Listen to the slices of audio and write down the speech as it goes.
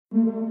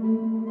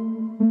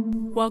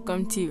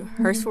Welcome to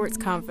Her Sports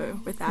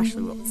Convo with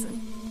Ashley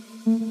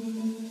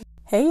Wilson.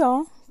 Hey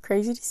y'all,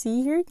 crazy to see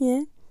you here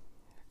again.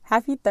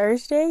 Happy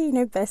Thursday,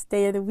 best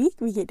day of the week.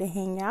 We get to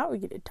hang out, we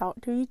get to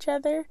talk to each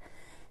other.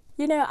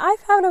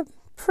 I've had a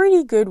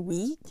pretty good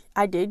week.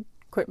 I did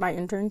quit my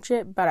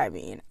internship, but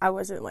I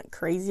wasn't like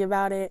crazy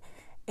about it.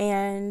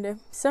 And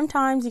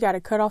sometimes you got to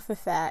cut off the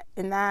fat,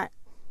 and that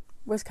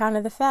was kind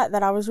of the fat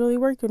that I was really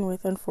working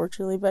with,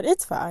 unfortunately, but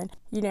it's fine.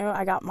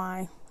 I got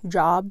my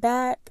job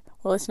back.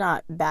 Well, it's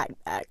not back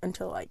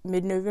until like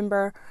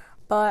mid-November,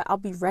 but I'll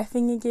be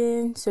reffing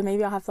again, so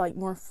maybe I'll have like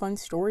more fun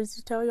stories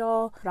to tell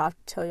y'all. But I'll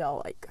have to tell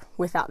y'all like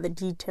without the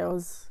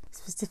details,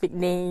 specific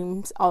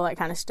names, all that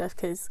kind of stuff,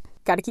 because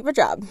gotta keep my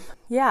job.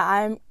 Yeah,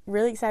 I'm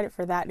really excited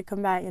for that to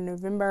come back in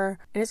November,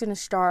 and it's gonna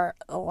start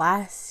the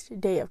last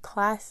day of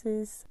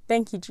classes.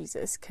 Thank you,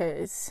 Jesus,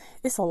 because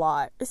it's a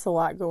lot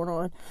going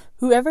on.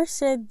 Whoever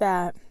said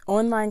that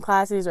online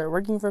classes or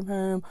working from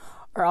home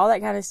or all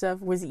that kind of stuff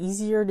was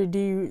easier to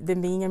do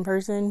than being in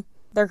person,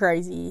 they're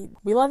crazy.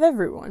 We love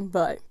everyone,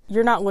 but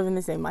you're not living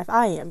the same life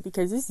I am,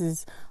 because this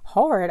is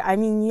hard.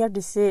 You have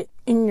to sit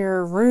in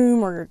your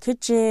room or your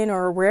kitchen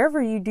or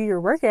wherever you do your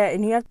work at,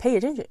 and you have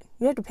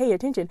to pay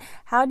attention.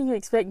 How do you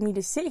expect me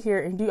to sit here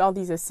and do all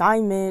these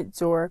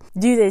assignments or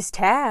do this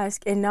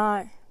task and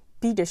not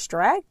be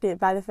distracted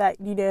by the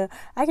fact,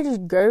 I can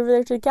just go over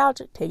there to the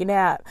couch, take a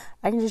nap.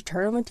 I can just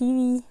turn on the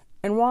TV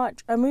and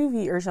watch a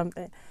movie or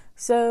something.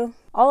 So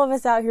all of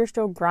us out here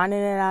still grinding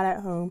it out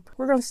at home.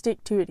 We're going to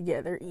stick to it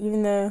together.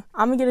 Even though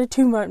I'm going to get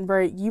a 2-month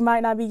break, you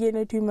might not be getting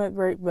a 2-month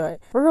break, but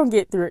we're going to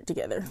get through it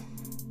together.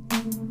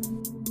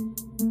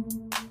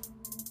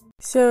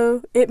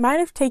 So it might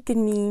have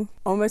taken me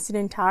almost an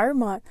entire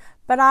month,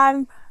 but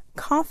I'm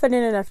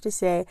confident enough to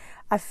say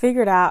I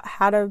figured out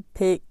how to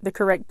pick the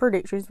correct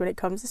predictions when it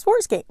comes to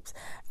sports games.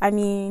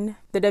 The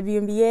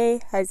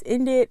WNBA has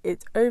ended.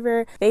 It's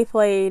over. They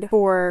played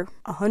for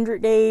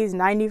 100 days,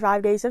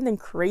 95 days, something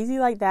crazy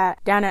like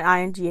that down at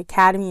IMG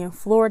Academy in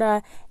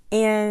Florida.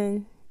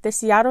 And the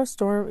Seattle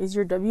Storm is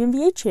your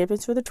WNBA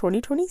champions for the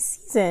 2020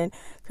 season.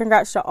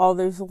 Congrats to all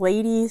those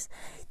ladies.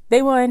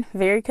 They won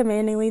very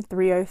commandingly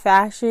 3-0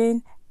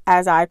 fashion,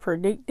 as I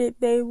predicted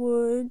they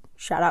would.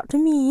 Shout out to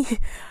me.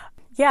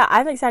 Yeah,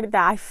 I'm excited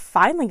that I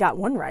finally got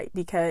one right,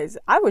 because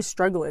I was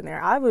struggling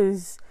there.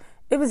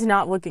 It was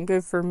not looking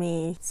good for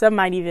me. Some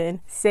might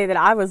even say that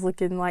I was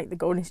looking like the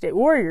Golden State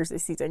Warriors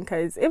this season,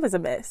 because it was a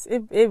mess.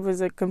 It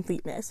was a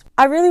complete mess.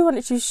 I really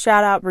wanted to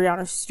shout out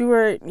Breanna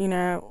Stewart.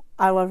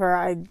 I love her.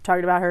 I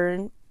talked about her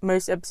in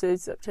most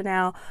episodes up to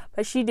now,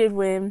 but she did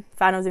win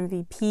Finals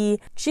MVP.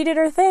 She did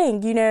her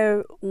thing.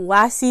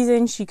 Last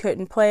season she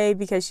couldn't play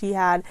because she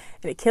had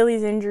an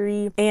Achilles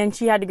injury, and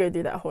she had to go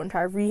through that whole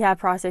entire rehab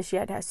process. She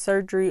had to have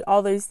surgery,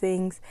 all those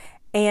things.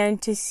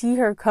 And to see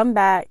her come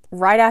back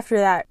right after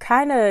that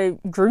kind of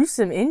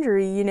gruesome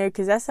injury,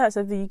 because that's not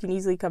something you can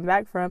easily come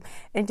back from.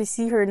 And to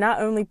see her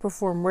not only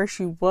perform where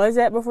she was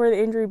at before the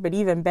injury, but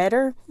even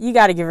better, you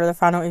got to give her the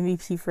final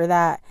MVP for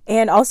that.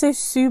 And also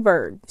Sue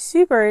Bird,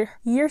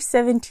 year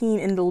 17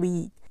 in the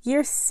league.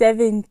 Year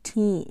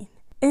 17.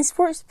 In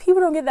sports,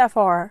 people don't get that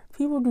far.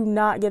 People do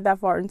not get that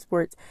far in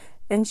sports.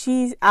 And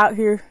she's out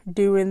here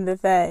doing the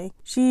thing.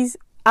 She's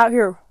out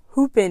here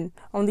hooping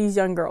on these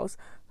young girls.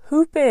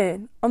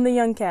 Hooping on the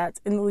young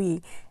cats in the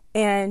league,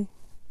 and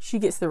she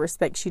gets the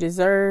respect she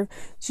deserves.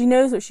 She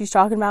knows what she's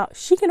talking about.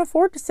 She can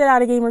afford to sit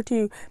out a game or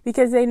two,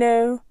 because they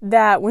know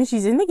that when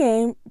she's in the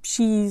game,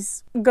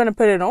 she's gonna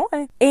put it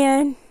on.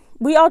 And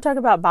we all talk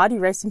about body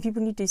rest, and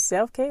people need to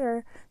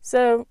self-care.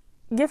 So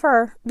give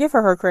her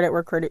her credit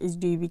where credit is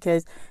due,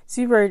 because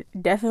Sue Bird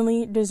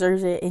definitely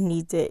deserves it and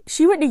needs it.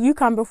 She went to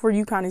UConn before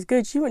UConn is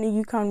good. She went to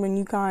UConn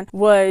when UConn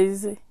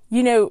was,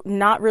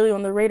 not really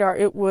on the radar.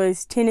 It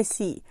was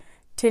Tennessee,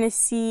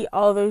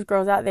 all those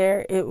girls out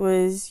there. It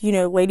was,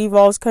 Lady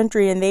Vols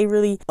country, and they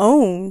really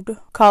owned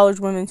college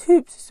women's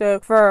hoops. So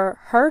for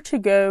her to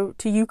go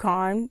to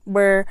UConn,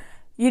 where,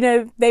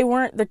 they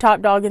weren't the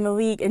top dog in the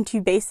league, and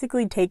to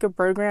basically take a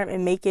program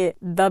and make it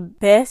the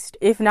best,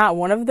 if not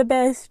one of the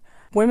best,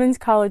 women's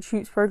college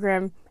hoops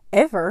program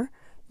ever,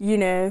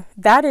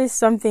 that is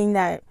something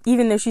that,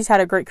 even though she's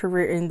had a great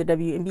career in the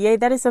WNBA,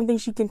 that is something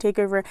she can take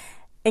over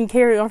and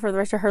carry on for the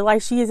rest of her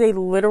life. She is a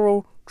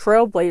literal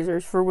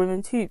trailblazers for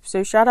women's hoops.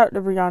 So shout out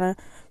to Breanna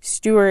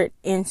Stewart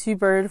and Sue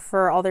Bird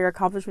for all their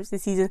accomplishments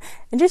this season.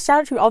 And just shout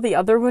out to all the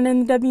other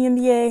women in the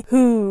WNBA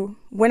who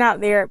went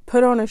out there,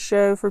 put on a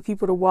show for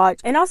people to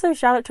watch. And also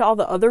shout out to all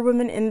the other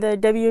women in the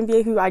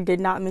WNBA who I did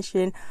not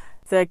mention.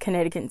 The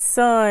Connecticut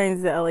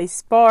Suns, the LA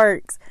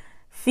Sparks,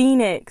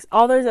 Phoenix,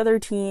 all those other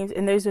teams,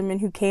 and those women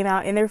who came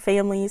out, and their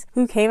families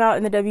who came out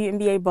in the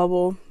WNBA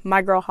bubble.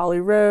 My girl Holly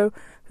Rowe,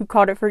 who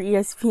called it for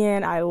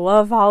ESPN. I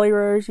love Holly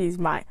Rowe. She's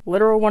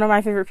one of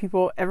my favorite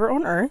people ever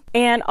on earth.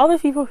 And all those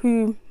people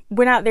who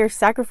went out there,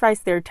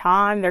 sacrificed their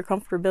time, their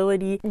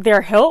comfortability,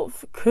 their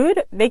health.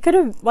 They could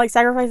have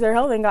sacrificed their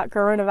health and got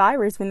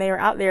coronavirus when they were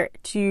out there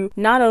to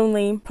not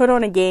only put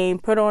on a game,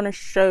 put on a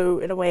show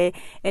in a way,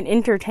 and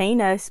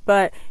entertain us,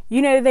 but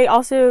they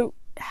also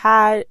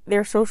had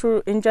their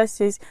social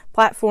injustice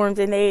platforms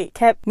and they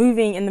kept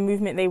moving in the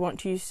movement they want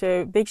to.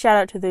 So big shout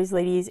out to those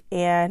ladies,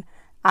 and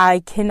I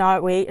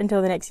cannot wait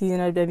until the next season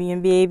of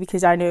WNBA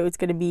because I know it's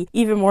going to be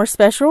even more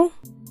special.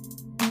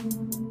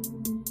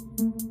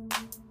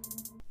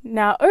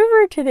 Now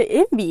over to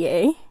the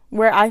NBA,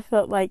 where I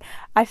felt like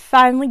I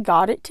finally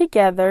got it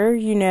together.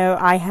 You know,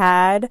 I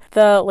had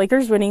the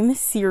Lakers winning the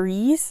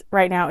series.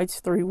 Right now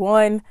it's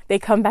 3-1. They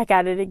come back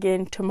at it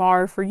again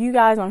tomorrow for you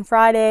guys on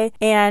Friday.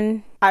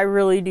 And I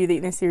really do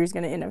think this series is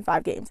going to end in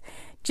 5 games.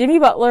 Jimmy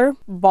Butler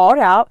balled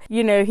out.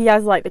 You know, he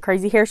has like the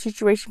crazy hair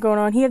situation going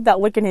on. He had that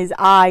look in his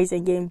eyes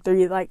in game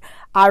 3. Like,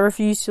 I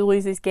refuse to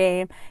lose this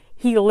game.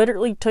 He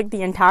literally took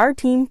the entire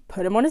team,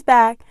 put him on his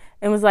back,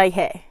 and was like,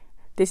 hey,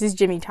 this is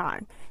Jimmy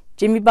time.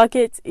 Jimmy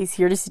Buckets is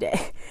here to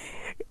stay.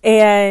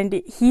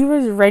 And he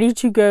was ready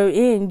to go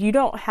in. You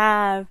don't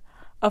have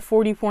a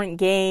 40-point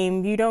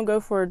game. You don't go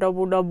for a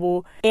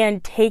double-double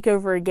and take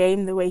over a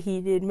game the way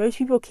he did. Most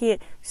people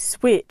can't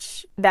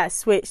switch that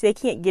switch. They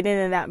can't get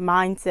into that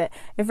mindset.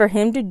 And for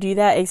him to do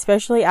that,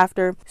 especially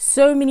after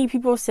so many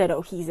people said,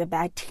 oh, he's a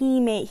bad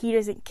teammate. He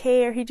doesn't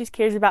care. He just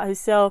cares about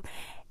himself.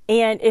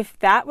 And if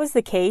that was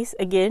the case,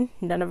 again,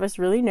 none of us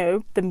really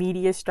know. The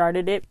media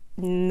started it.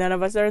 None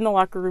of us are in the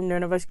locker room.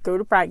 None of us go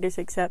to practice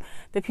except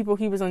the people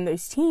he was on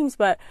those teams.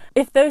 But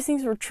if those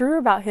things were true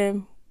about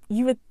him,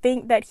 you would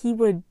think that he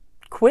would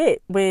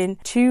quit when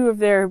 2 of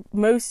their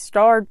most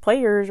starred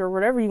players, or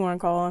whatever you want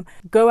to call them,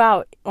 go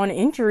out on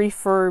injury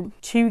for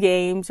 2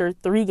 games or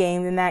 3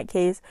 games in that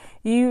case.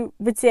 You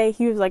would say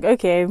he was like,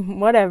 okay,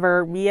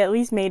 whatever, we at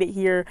least made it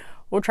here.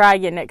 We'll try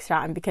again next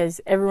time,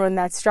 because everyone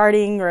that's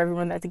starting or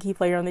everyone that's a key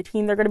player on the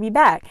team, they're going to be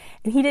back.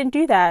 And he didn't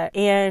do that.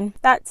 And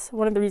that's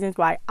one of the reasons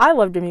why I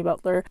love Jimmy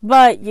Butler.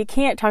 But you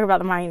can't talk about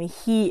the Miami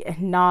Heat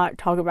and not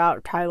talk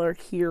about Tyler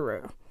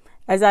Hero.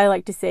 As I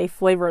like to say,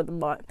 flavor of the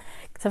month.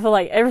 Because I feel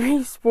like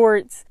every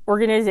sports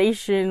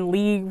organization,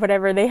 league,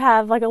 whatever, they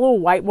have like a little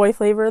white boy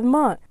flavor of the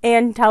month.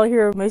 And Tyler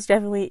Hero most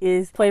definitely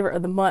is flavor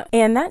of the month.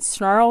 And that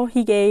snarl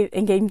he gave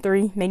in game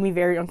 3 made me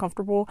very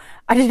uncomfortable.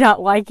 I did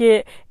not like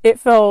it. It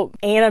felt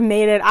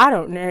animated. I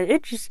don't know.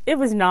 It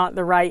was not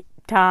the right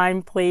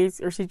time,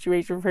 place, or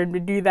situation for him to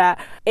do that.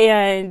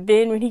 And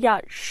then when he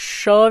got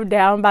shoved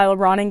down by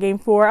LeBron in game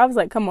 4, I was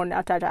like, come on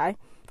now, Ty.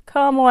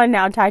 Come on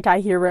now, Ty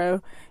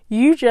Hero.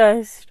 You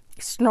just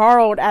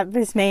snarled at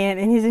this man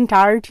and his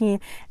entire team,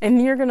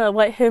 and you're gonna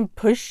let him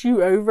push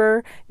you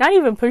over, not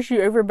even push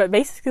you over, but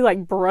basically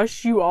like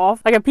brush you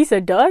off like a piece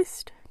of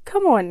dust?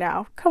 Come on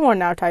now,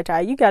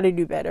 Ty. You gotta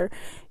do better.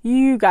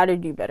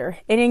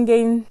 And in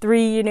game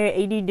 3, you know,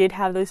 AD did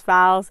have those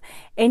fouls,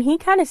 and he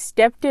kind of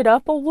stepped it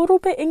up a little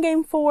bit in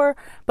game 4,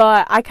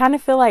 but I kind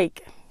of feel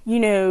like, you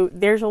know,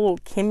 there's a little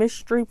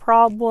chemistry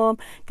problem,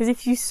 because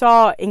if you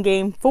saw in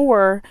game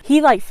 4,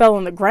 he like fell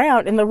on the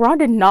ground and LeBron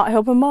did not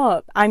help him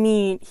up. I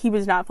mean, he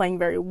was not playing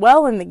very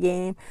well in the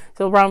game,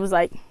 so LeBron was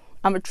like,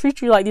 I'm gonna treat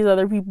you like these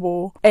other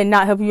people and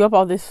not help you up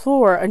on this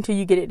floor until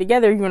you get it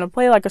together. You want to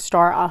play like a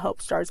star, I'll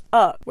help stars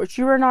up. Which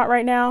you are not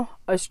right now,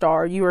 a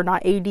star. You are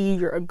not AD,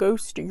 you're a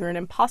ghost, you're an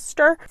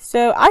imposter.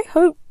 So I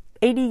hope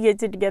AD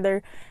gets it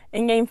together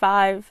in game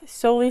 5,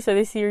 solely so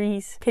this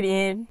series could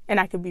end and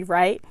I could be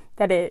right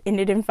that it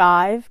ended in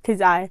 5,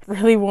 because I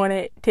really want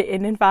it to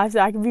end in 5 so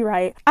I could be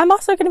right. I'm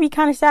also going to be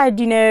kind of sad,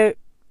 you know,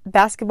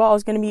 basketball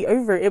is going to be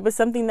over. It was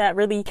something that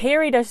really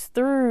carried us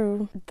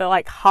through the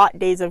like hot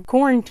days of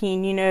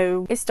quarantine. You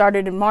know, it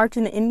started in March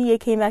and the NBA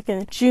came back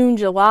in June,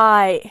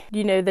 July.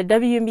 You know, the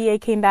WNBA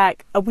came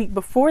back a week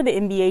before the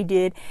NBA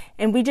did,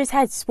 and we just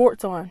had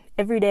sports on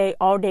every day,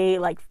 all day,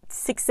 like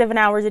 6-7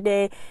 hours a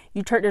day.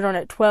 You turned it on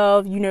at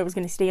 12, you know it was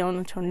going to stay on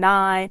until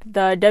 9.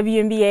 The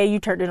WNBA, you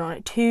turned it on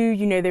at 2,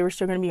 you know they were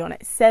still going to be on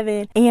at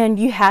 7, and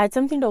you had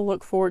something to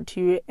look forward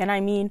to. And I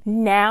mean,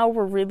 now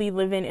we're really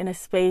living in a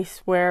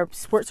space where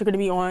sports are going to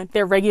be on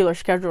their regular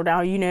schedule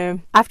now. You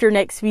know, after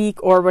next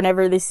week or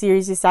whenever this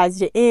series decides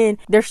to end,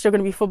 there's still going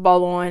to be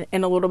football on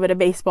and a little bit of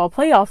baseball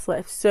playoffs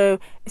left. So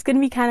it's going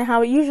to be kind of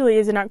how it usually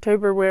is in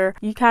October, where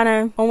you kind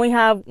of only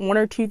have 1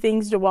 or 2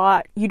 things to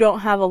watch. You don't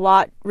have a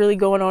lot really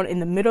going on in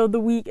the middle of the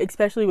week,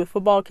 especially with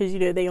football, because you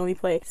know they only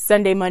play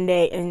Sunday,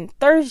 Monday, and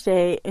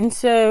Thursday. And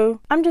so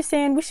I'm just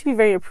saying we should be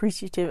very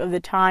appreciative of the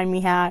time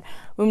we had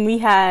when we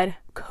had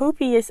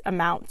copious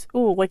amounts,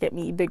 oh look at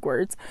me, big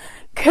words,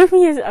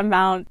 copious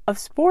amount of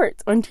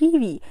sports on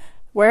TV.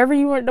 Wherever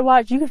you wanted to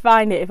watch, you could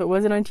find it. If it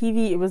wasn't on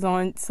TV, it was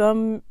on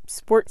some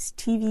sports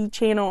TV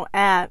channel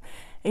app,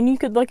 and you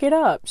could look it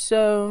up.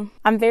 So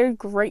I'm very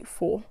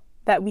grateful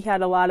that we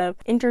had a lot of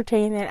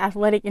entertainment,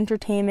 athletic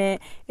entertainment.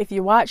 If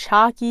you watched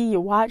hockey, you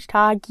watched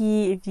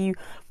hockey. If you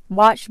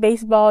watched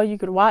baseball, you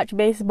could watch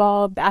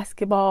baseball,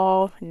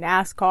 basketball,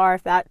 NASCAR,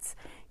 if that's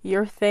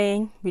your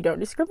thing. We don't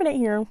discriminate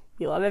here.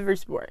 We love every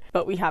sport,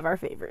 but we have our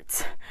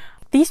favorites.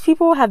 These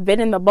people have been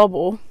in the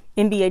bubble,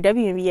 NBA,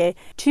 WNBA.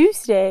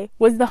 Tuesday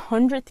was the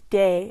 100th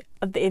day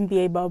of the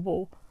NBA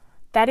bubble.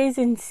 That is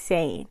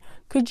insane.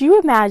 Could you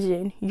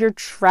imagine you're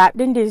trapped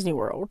in Disney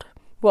World?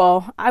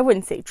 Well, I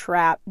wouldn't say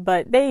trapped,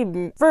 but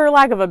they, for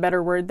lack of a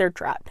better word, they're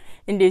trapped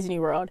in Disney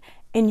World.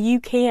 and you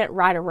can't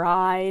ride a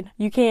ride.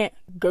 You can't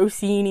go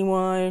see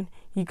anyone.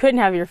 You couldn't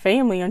have your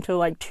family until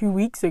like 2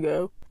 weeks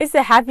ago. It's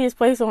the happiest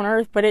place on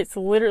earth, but it's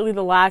literally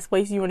the last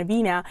place you want to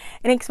be now.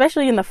 And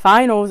especially in the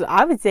finals,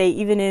 I would say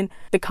even in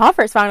the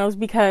conference finals,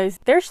 because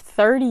there's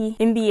 30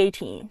 NBA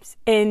teams.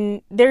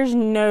 And there's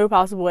no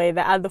possible way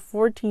that out of the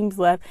 4 teams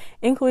left,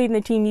 including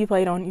the team you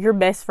played on, your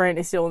best friend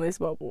is still in this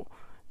bubble.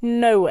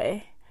 No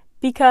way.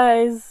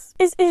 Because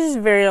it's just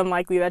very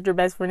unlikely that your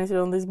best friend is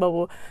still in this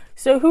bubble.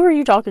 So who are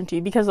you talking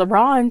to? Because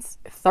LeBron's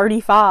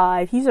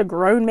 35. He's a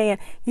grown man.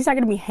 He's not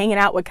going to be hanging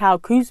out with Kyle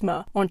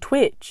Kuzma on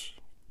Twitch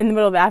in the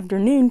middle of the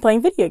afternoon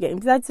playing video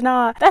games. That's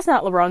not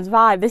LeBron's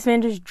vibe. This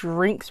man just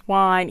drinks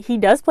wine. He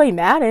does play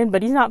Madden,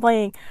 but he's not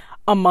playing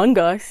Among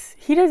Us.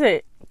 He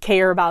doesn't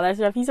care about that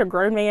stuff. He's a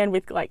grown man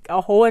with like a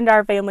whole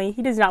entire family.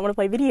 He does not want to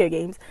play video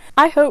games.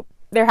 I hope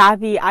they're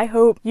happy. I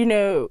hope,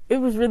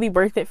 it was really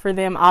worth it for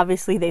them.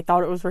 Obviously, they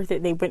thought it was worth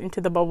it. They went into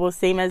the bubble,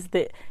 same as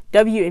the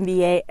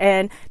WNBA.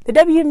 And the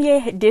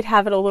WNBA did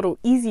have it a little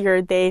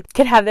easier. They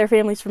could have their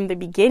families from the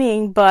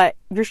beginning, but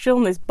you're still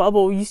in this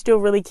bubble. You still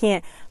really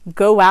can't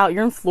go out.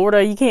 You're in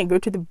Florida. You can't go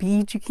to the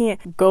beach. You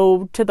can't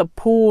go to the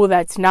pool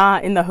that's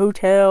not in the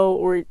hotel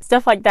or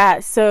stuff like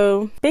that.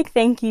 So big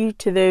thank you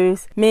to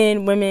those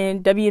men,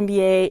 women,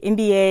 WNBA,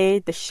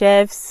 NBA, the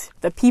chefs,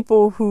 the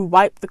people who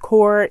wiped the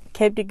court,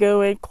 kept it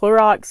going,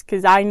 Clorox,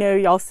 because I know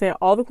y'all sent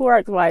all the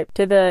Clorox wipe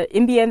to the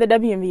NBA and the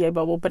WNBA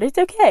bubble, but it's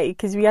okay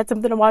because we had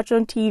something to watch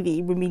on TV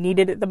when we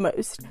needed it the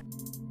most.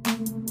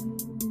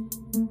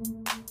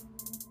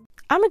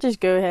 I'm going to just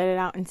go ahead and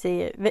out and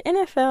say it. The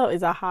NFL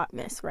is a hot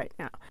mess right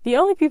now. The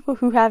only people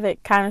who have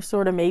it kind of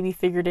sort of maybe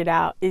figured it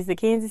out is the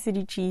Kansas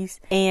City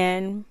Chiefs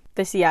and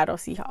the Seattle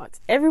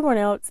Seahawks. Everyone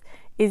else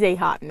is a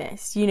hot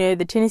mess.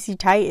 The Tennessee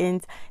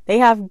Titans, they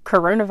have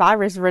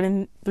coronavirus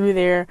running through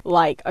there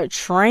like a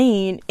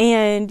train.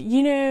 And,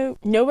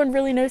 no one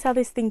really knows how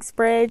this thing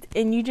spreads.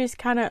 And you just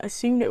kind of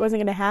assumed it wasn't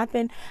going to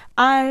happen.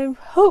 I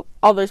hope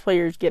all those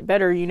players get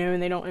better,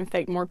 and they don't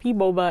infect more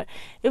people. But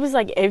it was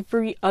like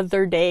every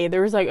other day.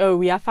 There was like, oh,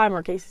 we have 5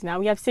 more cases. Now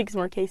we have 6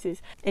 more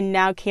cases. And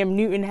now Cam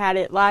Newton had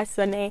it last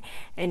Sunday.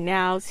 And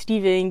now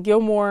Stephen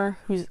Gilmore,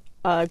 who's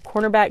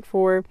cornerback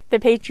for the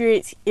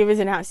Patriots, it was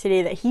announced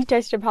today that he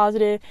tested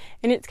positive.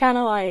 And it's kind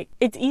of like,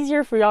 it's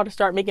easier for y'all to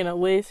start making a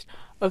list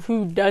of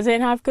who doesn't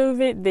have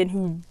COVID than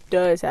who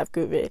does have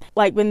COVID.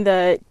 Like when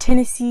the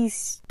Tennessee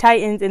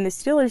Titans and the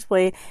Steelers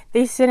played,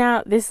 they sent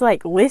out this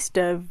like list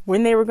of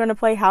when they were going to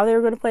play, how they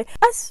were going to play.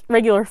 Us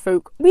regular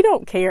folk, we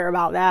don't care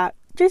about that.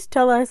 Just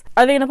tell us,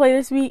 are they going to play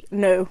this week?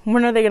 No.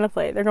 When are they going to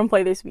play? They're going to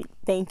play this week.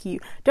 Thank you.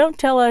 Don't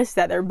tell us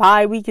that their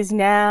bye week is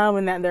now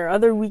and that their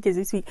other week is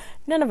this week.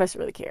 None of us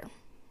really care.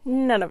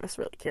 None of us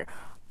really care.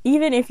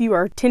 Even if you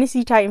are a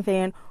Tennessee Titan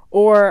fan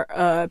or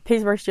a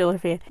Pittsburgh Steelers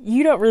fan,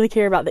 you don't really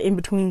care about the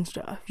in-between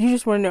stuff. You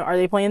just want to know, are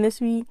they playing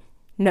this week?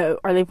 No.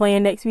 Are they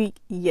playing next week?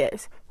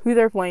 Yes. Who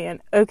they're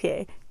playing?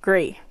 Okay.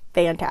 Great.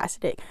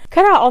 Fantastic.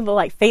 Cut out all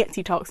the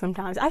fancy talk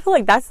sometimes. I feel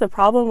like that's the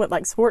problem with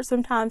sports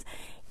sometimes,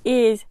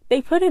 is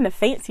they put in the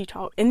fancy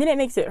talk and then it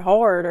makes it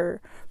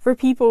harder for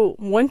people,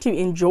 one, to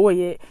enjoy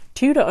it,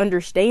 2, to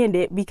understand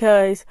it,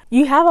 because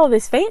you have all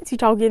this fancy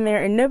talk in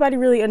there and nobody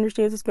really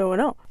understands what's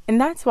going on.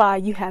 And that's why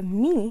you have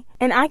me,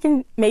 and I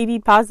can maybe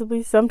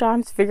possibly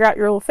sometimes figure out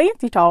your little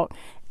fancy talk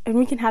and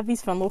we can have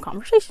these fun little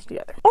conversations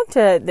together. On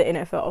to the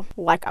NFL,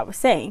 like I was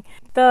saying.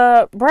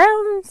 The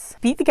Browns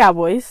beat the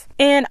Cowboys,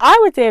 and I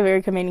would say a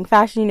very commanding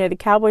fashion. The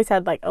Cowboys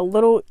had a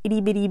little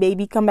itty-bitty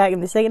baby comeback in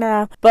the second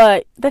half,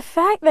 but the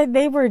fact that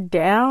they were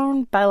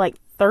down by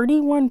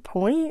 31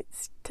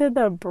 points to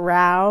the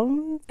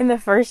Browns in the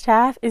first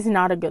half is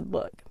not a good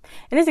look.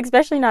 And it's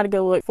especially not a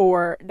good look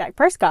for Dak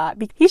Prescott,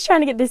 because he's trying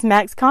to get this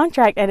max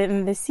contract at the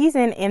end of the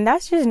season, and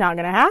that's just not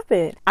going to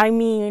happen. I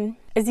mean,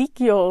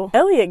 Ezekiel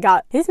Elliott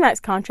got his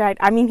max contract.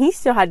 I mean, he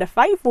still had to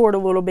fight for it a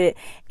little bit,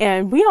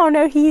 and we all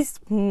know he's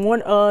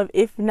one of,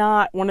 if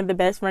not one of the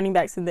best running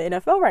backs in the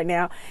NFL right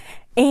now.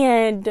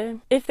 And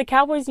if the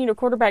Cowboys need a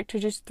quarterback to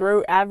just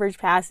throw average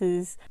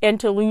passes and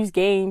to lose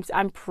games,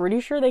 I'm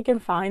pretty sure they can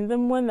find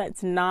them one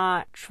that's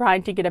not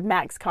trying to get a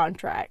max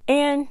contract.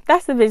 And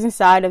that's the business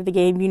side of the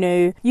game.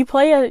 You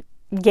play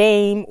a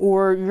game,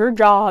 or your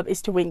job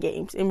is to win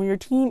games. And when your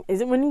team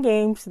isn't winning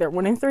games, they're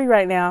 1-3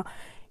 right now,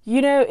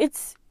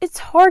 it's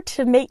hard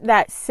to make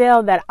that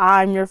sell that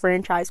I'm your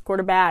franchise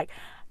quarterback.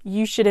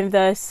 You should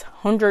invest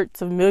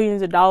hundreds of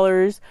millions of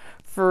dollars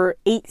for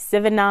 8,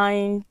 7,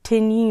 9,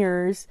 10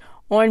 years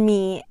on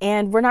me,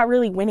 and we're not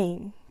really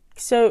winning.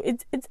 So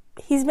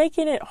he's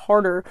making it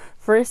harder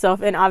for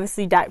himself, and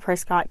obviously Dak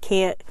Prescott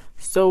can't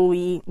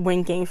solely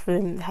win games for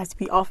them. It has to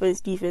be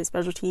offense, defense,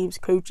 special teams,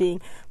 coaching,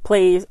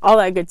 plays, all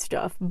that good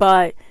stuff.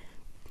 But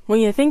when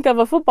you think of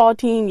a football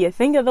team, you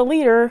think of the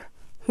leader.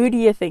 Who do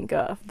you think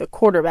of? The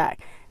quarterback.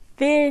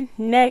 Then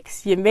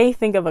next, you may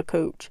think of a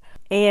coach.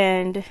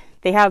 And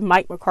they have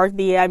Mike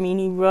McCarthy. I mean,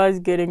 he was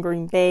good in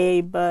Green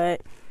Bay,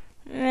 but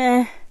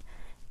it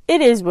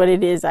is what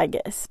it is, I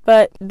guess.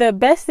 But the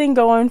best thing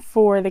going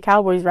for the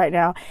Cowboys right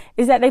now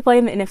is that they play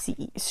in the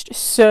NFC East.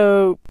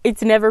 So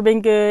it's never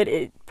been good.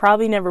 It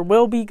probably never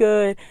will be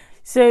good.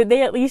 So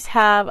they at least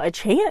have a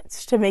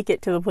chance to make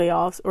it to the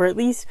playoffs, or at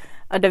least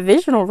a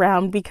divisional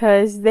round,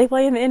 because they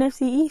play in the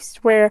NFC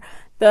East, where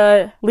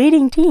the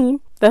leading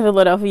team, the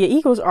Philadelphia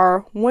Eagles,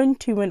 are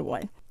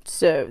 1-2-1.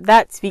 So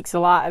that speaks a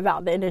lot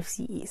about the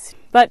NFC East.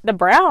 But the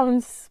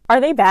Browns,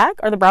 are they back?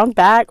 Are the Browns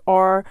back?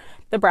 Are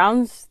the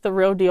Browns the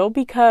real deal?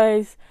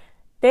 Because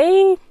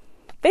they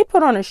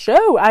put on a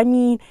show. I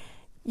mean,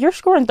 you're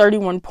scoring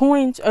 31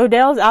 points.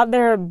 Odell's out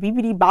there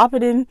BBD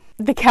bopping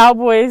the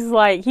Cowboys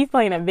like he's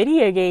playing a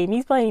video game.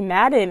 He's playing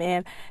Madden.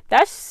 And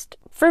that's,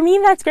 for me,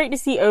 that's great to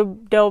see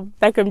Odell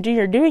Beckham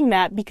Jr. doing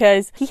that,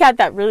 because he had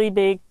that really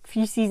big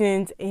few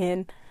seasons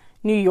in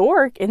New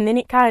York. And then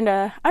it kind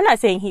of, I'm not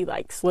saying he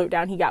like slowed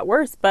down, he got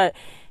worse. But,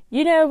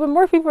 you know, when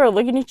more people are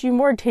looking at you,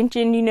 more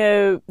attention, you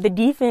know, the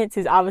defense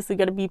is obviously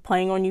going to be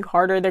playing on you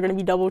harder. They're going to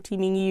be double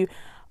teaming you,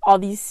 all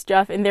these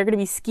stuff, and they're going to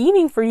be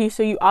scheming for you,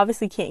 so you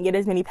obviously can't get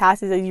as many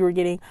passes as you were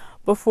getting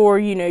before.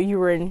 You know, you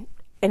were in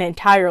an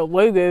entire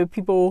logo.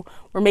 People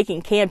were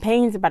making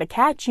campaigns about a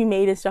catch you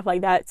made and stuff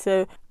like that.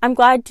 So I'm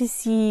glad to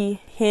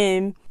see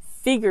him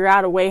figure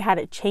out a way how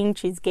to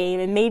change his game,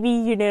 and maybe,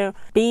 you know,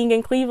 being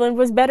in Cleveland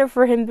was better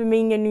for him than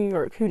being in New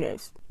York. Who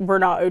knows? We're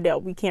not Odell,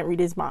 we can't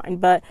read his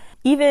mind. But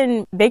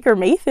even Baker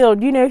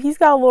Mayfield, you know, he's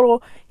got a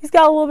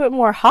little bit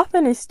more hop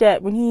in his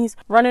step when he's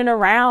running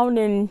around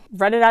and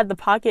running out of the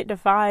pocket to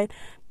find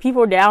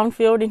people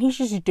downfield, and he's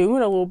just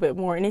doing a little bit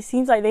more, and it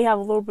seems like they have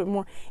a little bit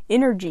more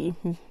energy,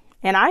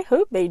 and I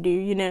hope they do.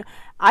 You know,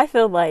 I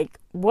feel like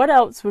what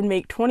else would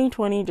make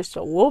 2020 just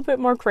a little bit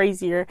more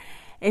crazier,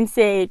 and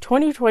say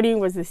 2020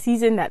 was the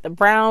season that the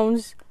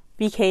Browns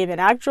became an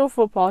actual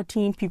football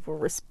team. People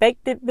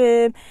respected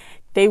them.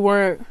 They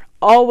weren't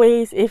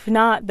always, if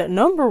not the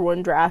number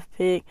one draft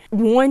pick,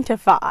 1 to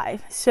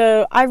 5.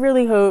 So I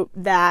really hope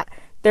that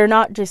they're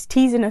not just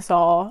teasing us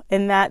all,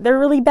 and that they're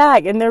really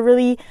back and they're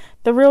really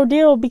the real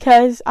deal,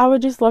 because I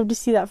would just love to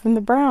see that from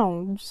the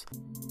Browns.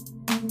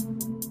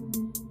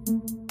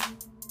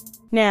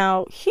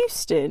 Now,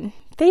 Houston,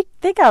 they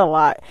got a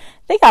lot.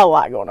 They got a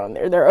lot going on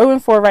there. They're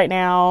 0-4 right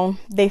now.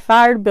 They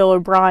fired Bill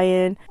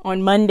O'Brien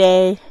on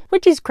Monday,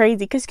 which is crazy,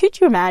 because could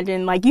you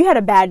imagine, like, you had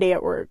a bad day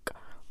at work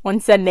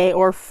on Sunday,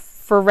 or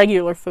for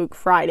regular folk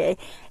Friday,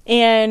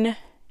 and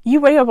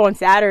you wake up on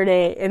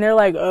Saturday and they're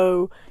like,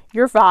 oh,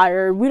 you're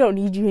fired. We don't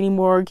need you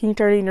anymore. Can you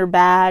turn in your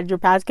badge? Your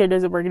passcode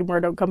doesn't work anymore.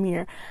 Don't come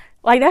here.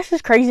 Like, that's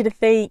just crazy to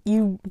think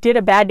you did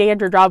a bad day at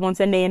your job on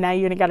Sunday and now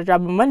you only got a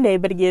job on Monday.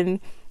 But again,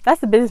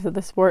 that's the business of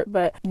the sport.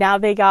 But now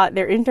they got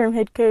their interim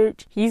head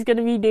coach. He's going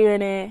to be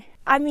doing it.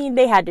 I mean,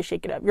 they had to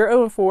shake it up. You're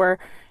 0-4.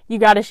 You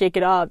got to shake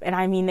it up. And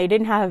I mean, they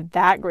didn't have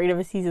that great of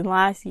a season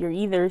last year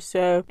either.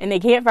 So, and they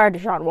can't fire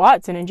Deshaun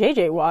Watson and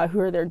JJ Watt, who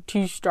are their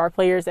 2-star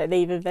players that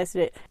they've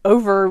invested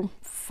over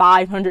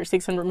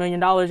 $500-600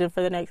 million in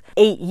for the next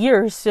 8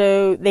 years.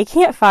 So they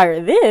can't fire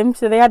them.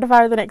 So they had to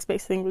fire the next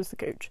best thing, was the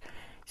coach.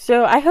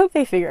 So I hope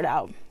they figure it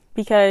out,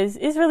 because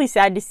it's really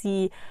sad to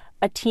see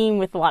a team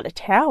with a lot of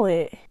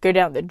talent go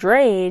down the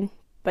drain,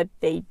 but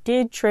they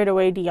did trade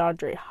away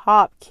DeAndre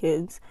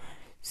Hopkins.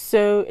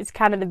 So it's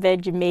kind of the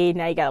bed you made.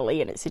 Now you got to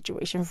lay in a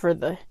situation for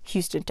the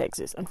Houston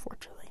Texans,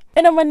 unfortunately.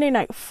 And on Monday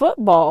Night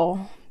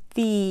Football,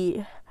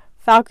 the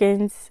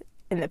Falcons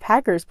and the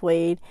Packers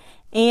played.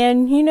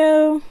 And, you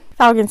know,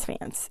 Falcons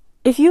fans,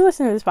 if you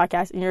listen to this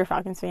podcast and you're a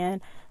Falcons fan,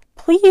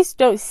 please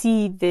don't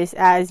see this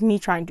as me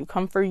trying to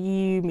comfort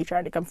you, me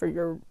trying to comfort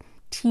your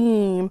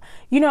team.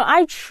 You know,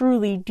 I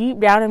truly, deep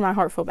down in my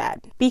heart, feel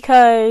bad,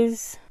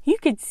 because you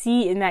could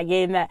see in that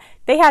game that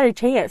they had a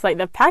chance. Like,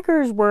 the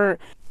Packers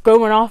weren't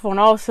going off on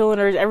all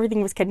cylinders.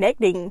 Everything was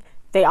connecting.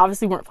 They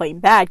obviously weren't playing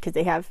bad because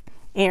they have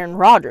Aaron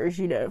Rodgers,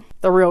 you know,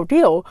 the real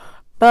deal.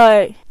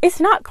 But it's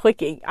not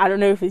clicking. I don't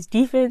know if it's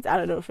defense. I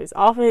don't know if it's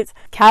offense.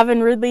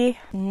 Calvin Ridley,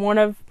 one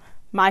of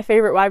my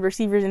favorite wide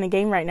receivers in the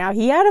game right now,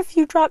 he had a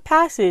few drop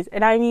passes.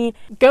 And I mean,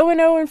 going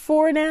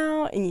 0-4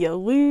 now and you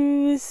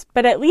lose,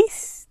 but at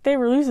least they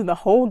were losing the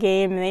whole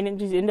game and they didn't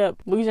just end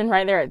up losing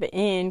right there at the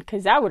end,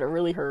 because that would have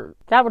really hurt.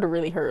 That would have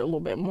really hurt a little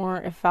bit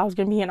more, if I was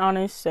going to be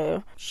honest.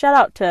 So shout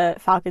out to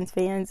Falcons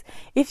fans.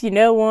 If you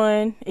know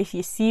one, if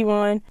you see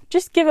one,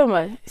 just give them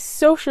a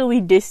socially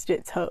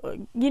distanced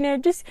hug. You know,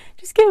 just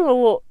give them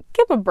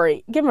a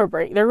break. Give them a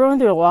break. They're going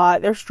through a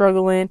lot. They're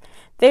struggling.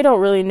 They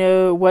don't really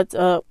know what's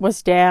up,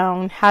 what's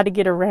down, how to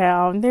get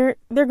around. They're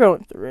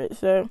going through it.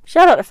 So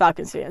shout out to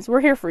Falcons fans.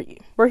 We're here for you.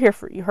 We're here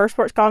for you. Her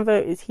Sports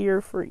Convo is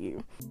here for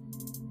you.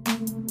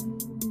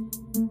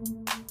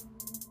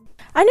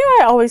 I know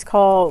I always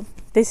call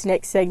this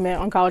next segment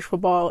on college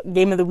football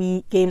Game of the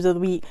Week, Games of the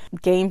Week,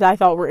 games I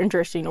thought were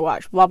interesting to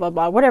watch, blah, blah,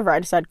 blah, whatever I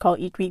decide to call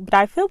each week. But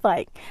I feel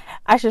like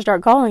I should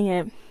start calling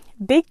it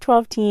Big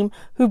 12 team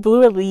who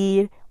blew a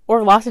lead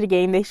or lost a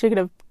game they should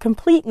have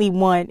completely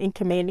won in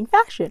commanding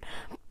fashion.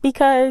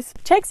 Because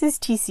Texas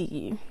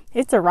TCU,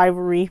 it's a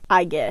rivalry,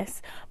 I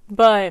guess.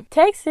 But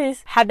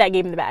Texas had that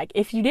game in the bag.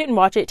 If you didn't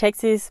watch it,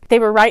 Texas, they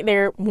were right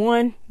there,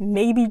 1,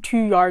 maybe 2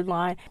 yard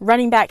line.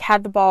 Running back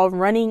had the ball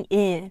running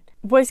in.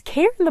 Was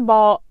carrying the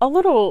ball a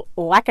little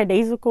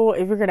lackadaisical,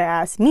 if you're going to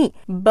ask me.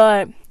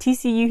 But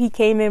TCU, he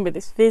came in with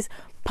his fist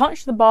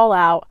punch the ball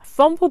out,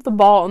 fumble the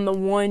ball on the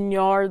 1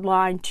 yard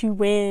line to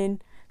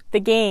win the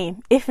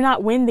game. If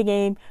not win the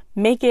game,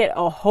 make it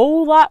a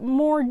whole lot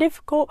more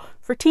difficult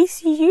for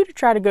TCU to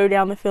try to go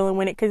down the field and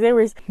win it, because there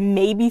was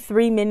maybe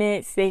 3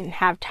 minutes. They didn't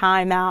have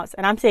timeouts,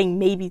 and I'm saying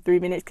maybe 3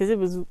 minutes because it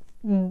was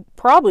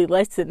probably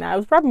less than that. It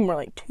was probably more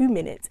like 2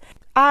 minutes.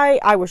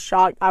 I was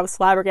shocked. I was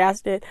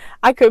flabbergasted.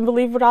 I couldn't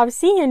believe what I was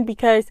seeing,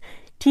 because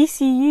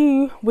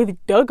TCU with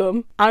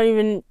Duggan, I don't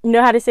even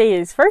know how to say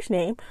his first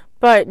name,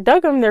 but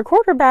Duggan, their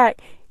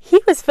quarterback, he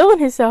was feeling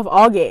himself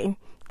all game.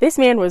 This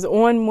man was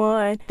on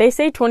one. They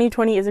say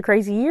 2020 is a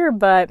crazy year,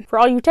 but for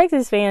all you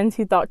Texas fans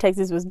who thought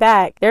Texas was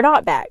back, they're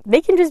not back.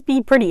 They can just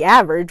be pretty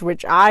average,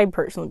 which I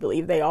personally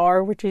believe they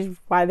are, which is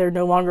why they're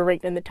no longer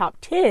ranked in the top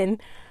 10,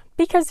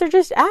 because they're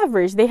just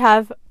average. They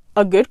have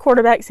a good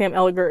quarterback. Sam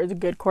Ehlinger is a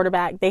good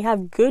quarterback. They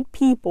have good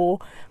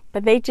people,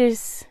 but they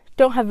just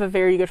don't have a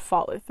very good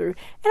follow-through.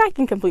 And I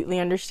can completely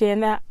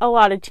understand that. A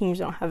lot of teams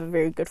don't have a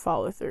very good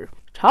follow-through.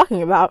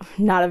 Talking about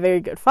not a very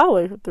good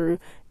follow-through,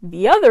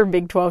 the other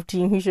Big 12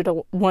 team who should have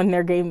won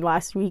their game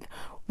last week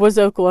was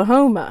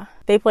Oklahoma.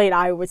 They played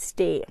Iowa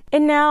State.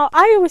 And now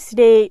Iowa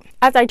State,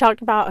 as I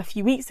talked about a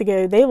few weeks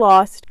ago, they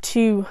lost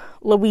to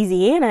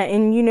Louisiana.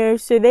 And,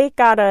 so they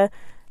got a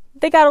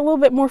little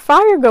bit more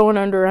fire going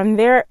under them.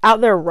 They're out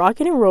there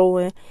rocking and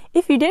rolling.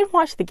 If you didn't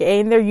watch the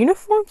game, their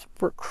uniforms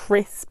were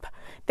crisp.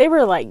 They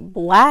were like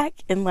black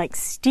and like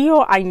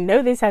steel. I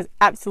know this has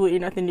absolutely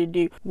nothing to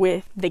do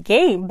with the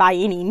game by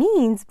any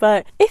means,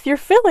 but if you're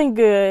feeling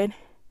good,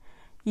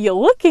 you're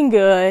looking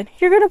good,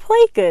 you're going to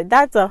play good.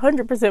 That's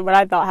 100% what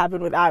I thought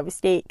happened with Iowa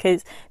State,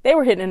 because they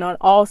were hitting on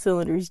all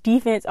cylinders.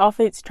 Defense,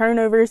 offense,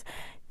 turnovers.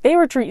 They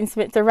were treating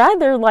Spencer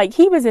Rattler like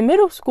he was in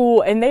middle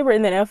school and they were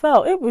in the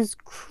NFL. It was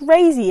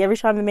crazy. Every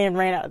time the man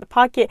ran out of the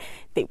pocket,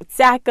 they would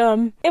sack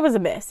him. It was a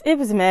mess.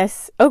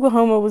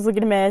 Oklahoma was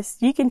looking a mess.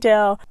 You can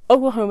tell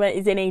Oklahoma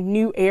is in a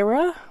new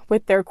era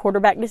with their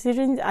quarterback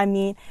decisions. I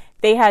mean,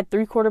 they had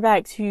 3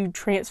 quarterbacks who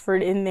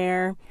transferred in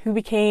there, who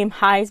became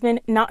Heisman.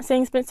 Not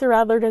saying Spencer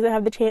Rattler doesn't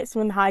have the chance to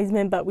win the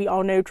Heisman, but we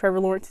all know Trevor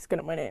Lawrence is going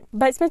to win it.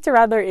 But Spencer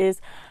Rattler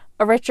is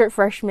a redshirt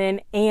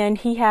freshman, and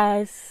he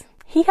has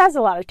a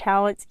lot of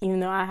talents, even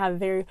though I have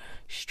very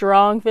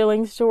strong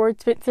feelings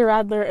towards Spencer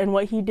Rattler and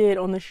what he did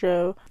on the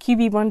show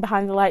QB1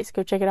 Behind the Lights.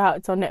 Go check it out.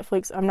 It's on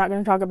Netflix. I'm not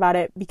going to talk about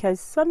it because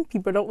some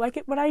people don't like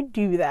it when I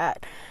do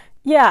that.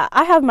 Yeah,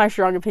 I have my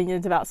strong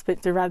opinions about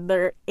Spencer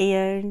Rattler,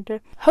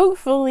 and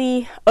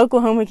hopefully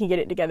Oklahoma can get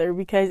it together,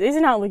 because it's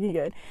not looking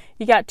good.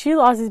 You got 2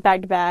 losses back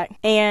to back,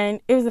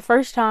 and it was the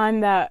first time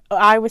that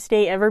Iowa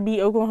State ever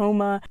beat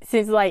Oklahoma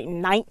since like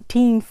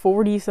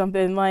 1940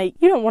 something. Like,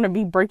 you don't want to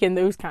be breaking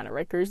those kind of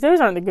records.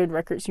 Those aren't the good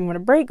records you want to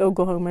break,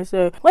 Oklahoma.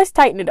 So let's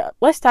tighten it up.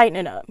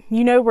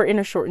 We're in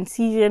a shortened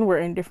season. We're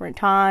in different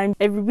times.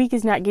 Every week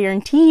is not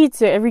guaranteed,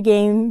 so every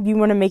game you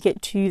want to make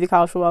it to the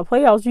college football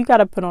playoffs, you got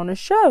to put on a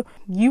show.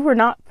 You were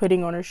not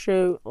putting on a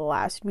show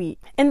last week.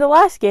 And the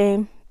last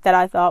game that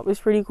I thought was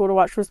pretty cool to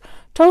watch was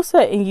Tulsa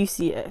and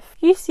UCF.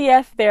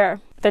 UCF,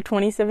 they're the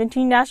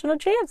 2017 national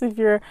champs. If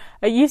you're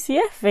a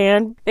UCF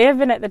fan, they have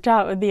been at the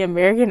top of the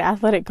American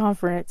Athletic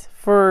Conference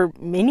for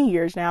many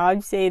years now.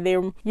 I'd say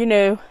they're,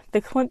 the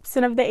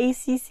Clemson of the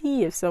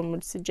ACC, if some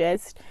would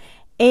suggest.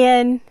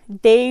 And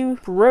they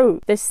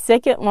broke the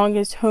second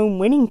longest home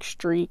winning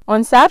streak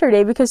on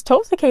Saturday because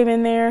Tulsa came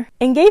in there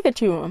and gave it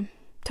to them.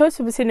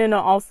 Tulsa was hitting on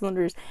all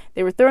cylinders.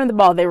 They were throwing the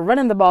ball. They were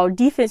running the ball.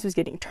 Defense was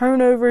getting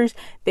turnovers.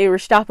 They were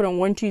stopping on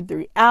 1, 2,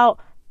 3 out.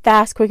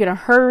 Fast, quick, in a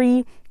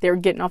hurry. They were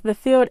getting off the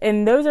field.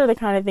 And those are the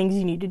kind of things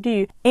you need to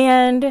do.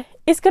 And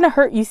it's going to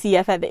hurt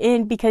UCF at the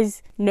end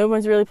because no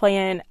one's really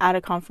playing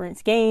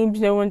out-of-conference games.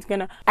 No one's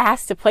going to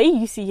ask to play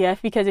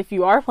UCF, because if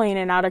you are playing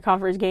an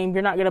out-of-conference game,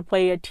 you're not going to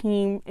play a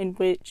team in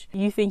which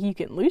you think you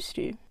can lose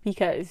to,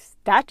 because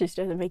that just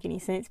doesn't make any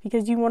sense,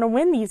 because you want to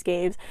win these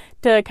games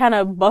to kind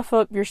of buff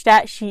up your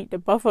stat sheet, to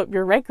buff up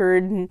your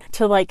record, and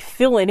to like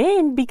fill it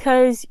in,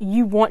 because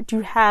you want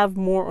to have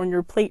more on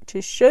your plate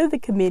to show the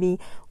committee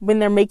when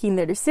they're making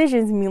their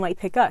decisions and being like,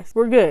 pick us.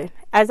 We're good.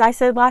 As I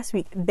said last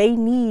week, they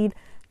need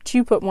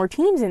to put more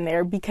teams in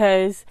there,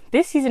 because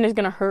this season is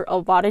going to hurt a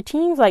lot of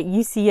teams like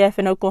UCF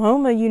and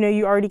Oklahoma.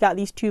 You already got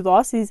these 2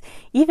 losses.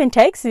 Even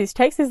Texas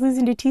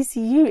losing to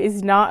TCU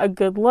is not a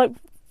good look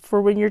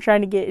for when you're trying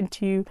to get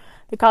into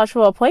the college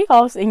football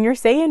playoffs and you're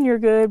saying you're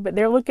good, but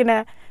they're looking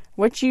at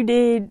what you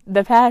did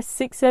the past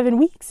 6-7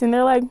 weeks and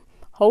they're like,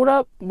 hold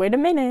up, wait a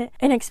minute.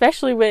 And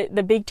especially with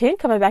the Big Ten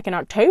coming back in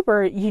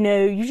October,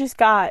 you just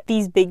got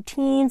these big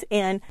teams,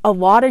 and a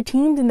lot of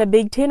teams in the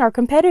Big Ten are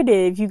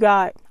competitive. You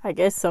got, I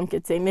guess some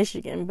could say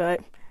Michigan, but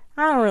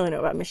I don't really know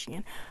about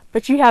Michigan.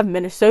 But you have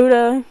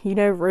Minnesota,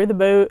 row the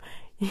boat.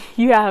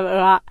 You have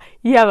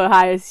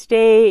Ohio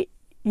State.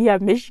 You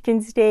have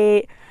Michigan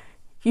State.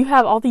 You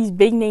have all these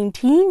big name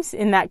teams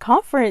in that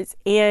conference,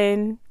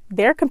 and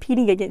they're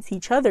competing against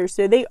each other.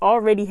 So they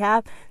already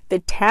have the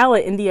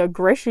talent and the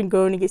aggression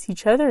going against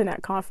each other in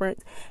that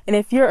conference. And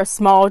if you're a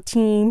small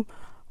team,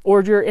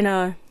 or you're in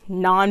a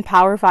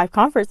non-Power 5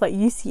 conference like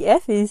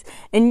UCF is,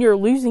 and you're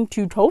losing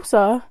to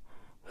Tulsa,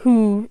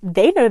 who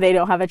they know they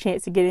don't have a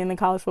chance to get in the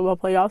college football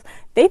playoffs,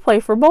 they play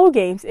for bowl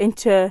games. And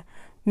to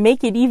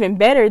make it even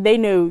better, they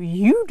know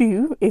you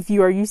do if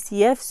you are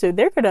UCF, so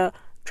they're going to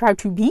try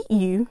to beat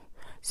you.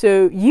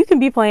 So you can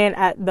be playing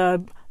at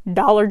the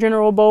Dollar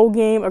General Bowl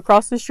game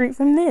across the street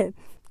from them.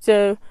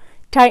 So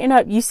tighten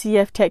up,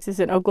 UCF, Texas,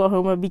 and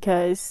Oklahoma,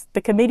 because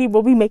the committee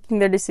will be making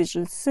their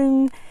decisions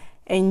soon,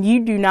 and you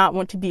do not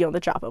want to be on the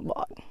chopping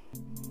block.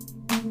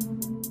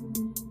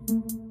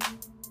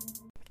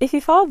 If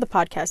you follow the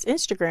podcast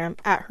Instagram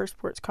at Her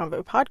Sports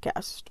Convo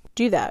Podcast,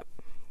 do that.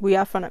 We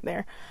have fun up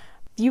there.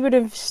 You would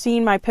have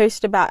seen my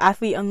post about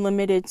Athlete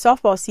Unlimited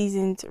softball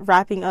seasons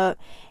wrapping up.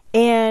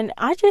 And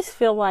I just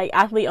feel like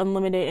Athlete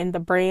Unlimited and the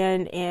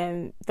brand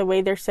and the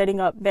way they're setting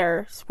up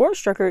their sports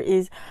structure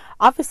is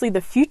obviously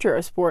the future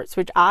of sports,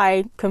 which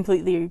I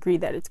completely agree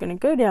that it's going to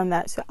go down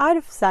that. So I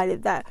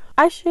decided that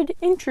I should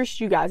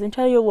interest you guys and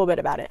tell you a little bit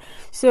about it.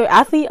 So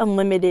Athlete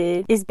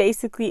Unlimited is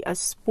basically a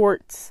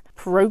sports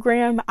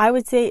program. I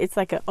would say it's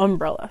like an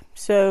umbrella.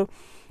 So,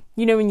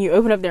 you know, when you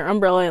open up their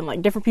umbrella and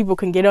like different people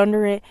can get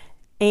under it,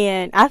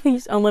 and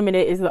Athletes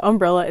Unlimited is the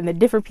umbrella and the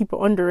different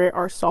people under it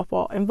are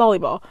softball and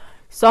volleyball.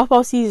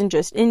 Softball season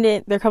just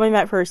ended. They're coming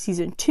back for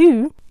season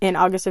 2 in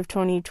August of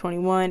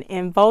 2021,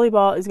 and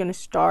volleyball is going to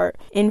start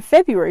in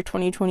February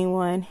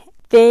 2021.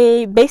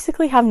 They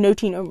basically have no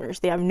team owners.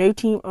 They have no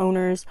team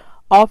owners.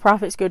 All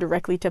profits go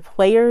directly to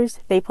players.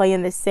 They play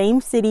in the same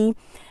city,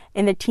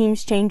 and the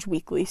teams change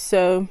weekly.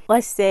 So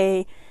let's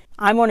say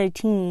I'm on a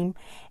team,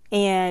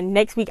 and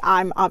next week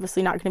I'm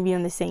obviously not going to be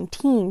on the same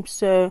team.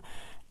 So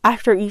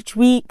after each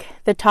week,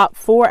 the top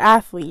 4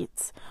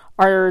 athletes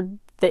are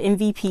the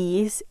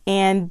MVPs,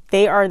 and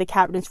they are the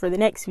captains for the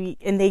next week,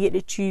 and they get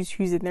to choose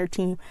who's in their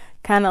team.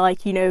 Kind of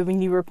like, you know,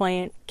 when you were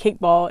playing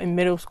kickball in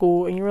middle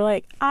school and you were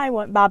like, I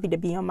want Bobby to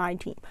be on my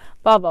team,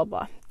 blah blah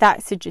blah.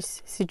 That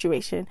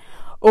situation.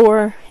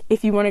 Or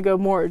if you want to go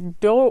more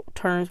adult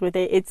terms with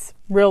it, it's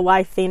real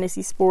life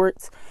fantasy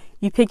sports.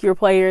 You pick your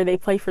player, they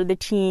play for the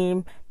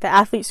team, the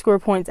athletes score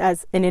points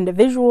as an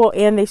individual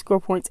and they score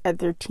points at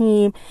their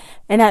team,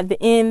 and at the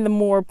end, the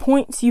more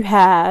points you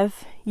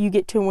have, you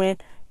get to win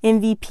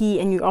MVP,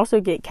 and you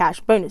also get cash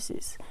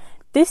bonuses.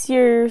 This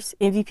year's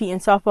MVP in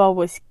softball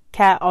was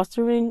Kat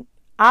Osterman.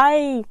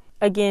 I,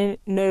 again,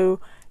 know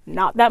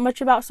not that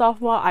much about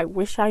softball. I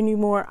wish I knew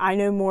more. I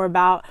know more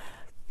about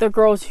the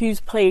girls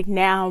who's played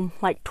now,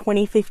 like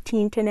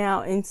 2015 to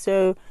now, and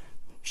so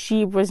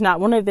she was not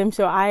one of them.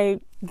 So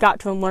I got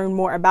to learn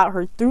more about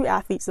her through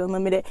Athletes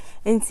Unlimited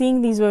and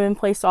seeing these women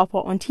play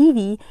softball on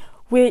TV,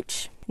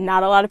 which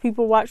not a lot of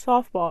people watch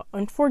softball.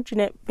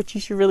 Unfortunate, but you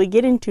should really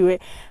get into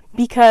it,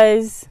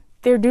 because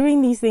they're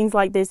doing these things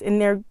like this, and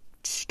they're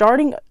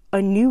starting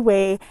a new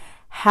way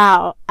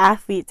how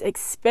athletes,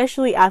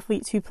 especially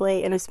athletes who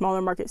play in a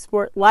smaller market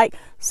sport like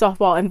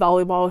softball and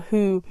volleyball,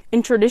 who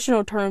in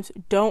traditional terms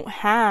don't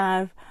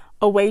have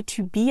a way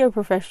to be a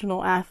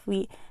professional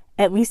athlete,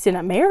 at least in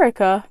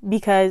America,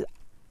 because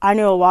I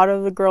know a lot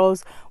of the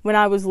girls, when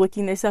I was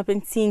looking this up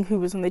and seeing who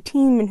was on the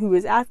team and who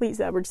was athletes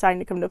that were deciding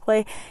to come to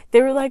play,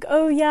 they were like,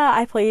 oh yeah,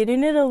 I played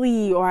in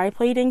Italy, or I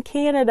played in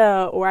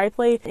Canada, or I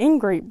played in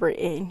Great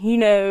Britain. You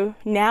know,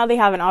 now they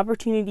have an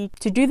opportunity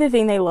to do the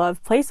thing they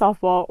love, play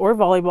softball or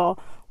volleyball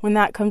when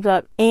that comes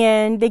up,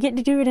 and they get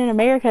to do it in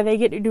America. They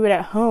get to do it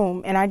at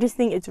home, and I just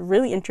think it's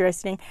really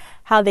interesting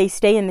how they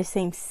stay in the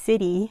same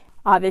city.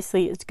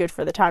 Obviously, it's good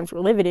for the times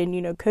we're living in,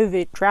 you know,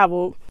 COVID,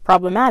 travel,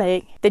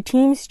 problematic. The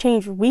teams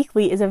change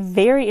weekly is a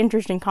very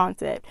interesting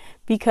concept,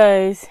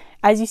 because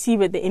as you see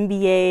with the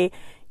NBA,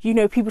 you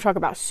know, people talk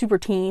about super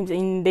teams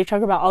and they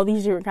talk about all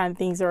these different kind of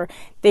things, or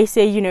they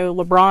say, you know,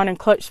 LeBron and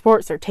Clutch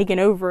Sports are taking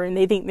over and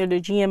they think they're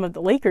the GM of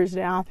the Lakers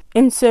now.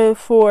 And so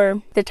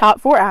for the top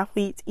 4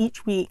 athletes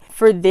each week,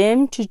 for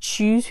them to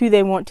choose who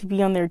they want to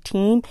be on their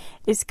team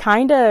is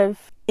kind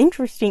of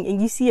interesting,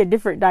 and you see a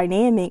different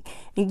dynamic,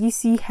 and you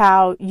see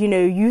how, you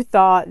know, you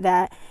thought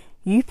that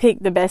you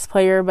picked the best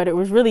player, but it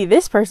was really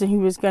this person who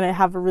was going to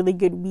have a really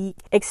good week,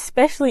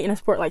 especially in a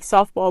sport like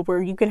softball,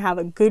 where you can have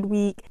a good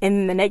week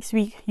and the next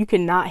week you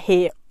can not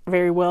hit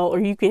very well, or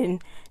you can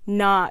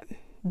not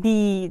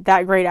be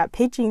that great at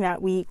pitching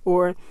that week,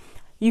 or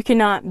you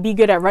cannot be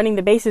good at running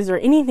the bases or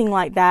anything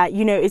like that.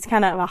 You know, it's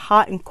kind of a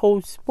hot and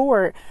cold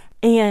sport.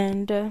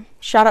 And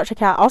shout out to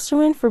Kat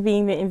Osterman for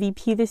being the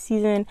MVP this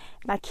season.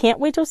 And I can't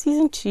wait till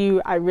season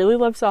 2. I really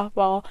love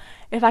softball.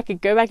 If I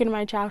could go back into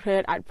my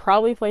childhood, I'd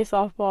probably play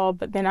softball,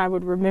 but then I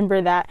would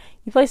remember that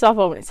you play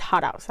softball when it's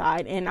hot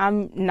outside, and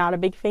I'm not a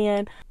big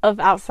fan of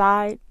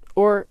outside,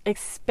 or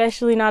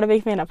especially not a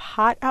big fan of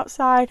hot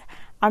outside.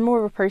 I'm more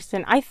of a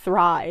person, I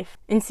thrive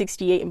in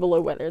 68 and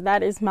below weather.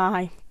 That is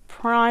my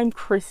prime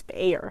crisp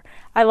air.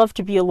 I love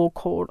to be a little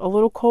cold. A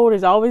little cold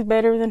is always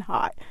better than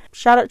hot.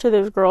 Shout out to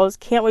those girls.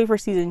 Can't wait for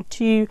season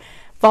 2.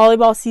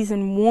 Volleyball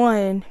season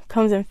 1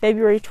 comes in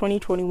February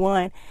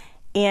 2021,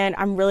 and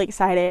I'm really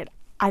excited.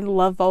 I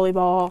love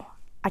volleyball.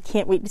 I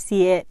can't wait to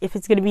see it. If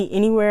it's going to be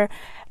anywhere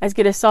as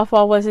good as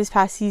softball was this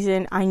past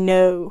season, I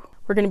know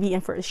we're going to be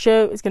in for a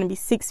show. It's going to be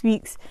 6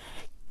 weeks,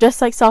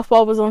 just like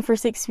softball was on for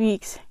 6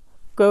 weeks.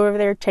 go over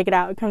there, check it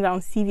out. It comes out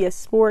on CBS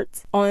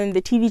Sports on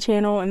the TV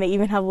channel, and they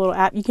even have a little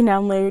app you can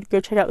download. Go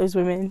check out those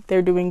women.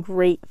 They're doing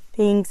great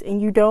things,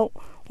 and you don't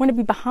want to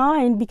be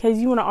behind because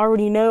you want to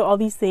already know all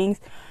these things.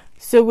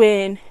 So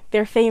when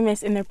they're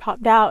famous and they're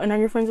popped out and all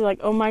your friends are like,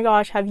 oh my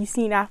gosh, have you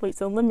seen Athletes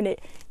Unlimited?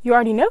 You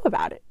already know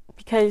about it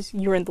because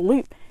you're in the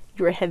loop.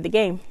 You're ahead of the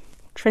game.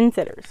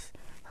 Trendsetters.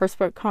 Her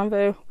Sport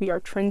Convo, we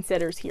are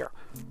trendsetters here.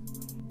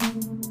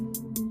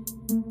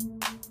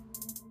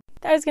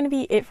 That is going to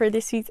be it for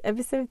this week's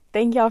episode.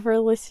 Thank y'all for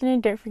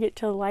listening. Don't forget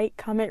to like,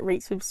 comment,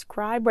 rate,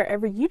 subscribe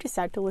wherever you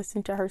decide to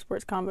listen to Her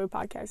Sports Convo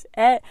podcast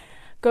at.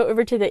 Go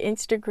over to the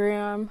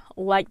Instagram,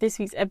 like this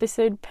week's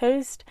episode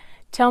post.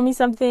 Tell me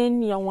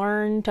something you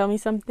learned. Tell me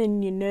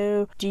something you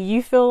know. Do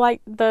you feel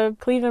like the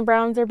Cleveland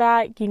Browns are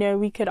back? You know,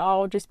 we could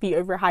all just be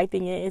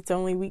overhyping it. It's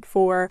only week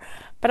 4.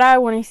 But I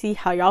want to see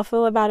how y'all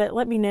feel about it.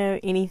 Let me know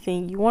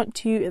anything you want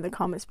to in the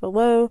comments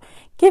below.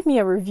 Give me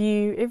a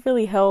review. It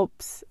really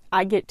helps.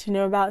 I get to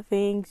know about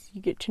things.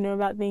 You get to know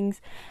about things.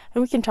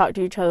 And we can talk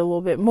to each other a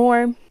little bit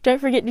more. Don't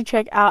forget to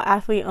check out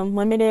Athlete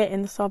Unlimited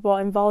and the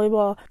softball and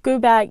volleyball. Go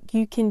back.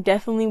 You can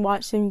definitely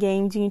watch some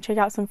games. You can check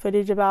out some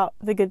footage about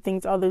the good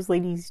things all those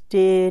ladies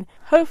did.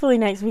 Hopefully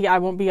next week I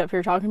won't be up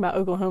here talking about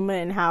Oklahoma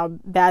and how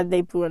bad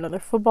they blew another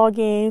football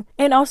game.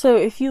 And also,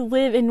 if you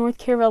live in North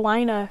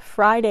Carolina,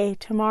 Friday,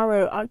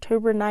 tomorrow,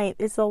 October 9th,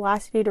 is the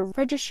last day to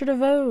register to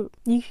vote.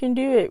 You can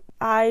do it.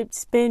 I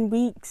spend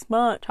weeks,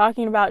 months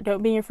talking about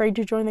don't be afraid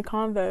to join the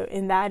convo,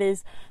 and that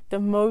is the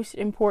most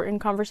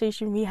important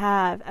conversation we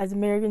have as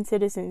American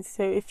citizens.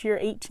 So if you're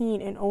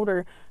 18 and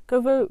older,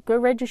 go vote, go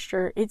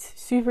register. It's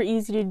super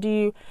easy to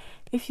do.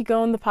 If you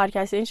go on the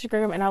podcast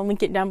Instagram, and I'll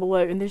link it down below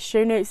in the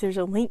show notes, there's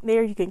a link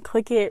there. You can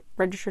click it,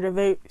 register to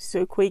vote.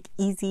 So quick,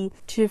 easy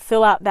to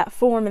fill out that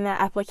form and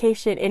that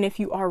application. And if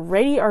you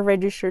already are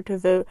registered to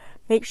vote,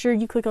 make sure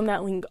you click on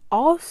that link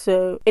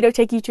also. It'll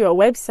take you to a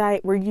website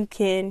where you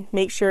can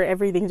make sure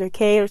everything's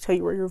okay. It'll tell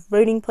you where your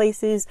voting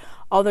place is,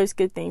 all those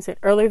good things. And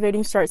early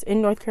voting starts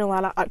in North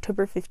Carolina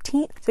October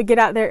 15th. So get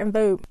out there and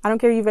vote. I don't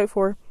care who you vote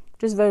for,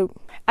 just vote.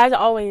 As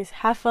always,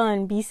 have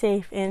fun, be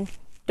safe, and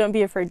don't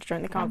be afraid to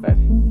join the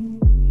convo.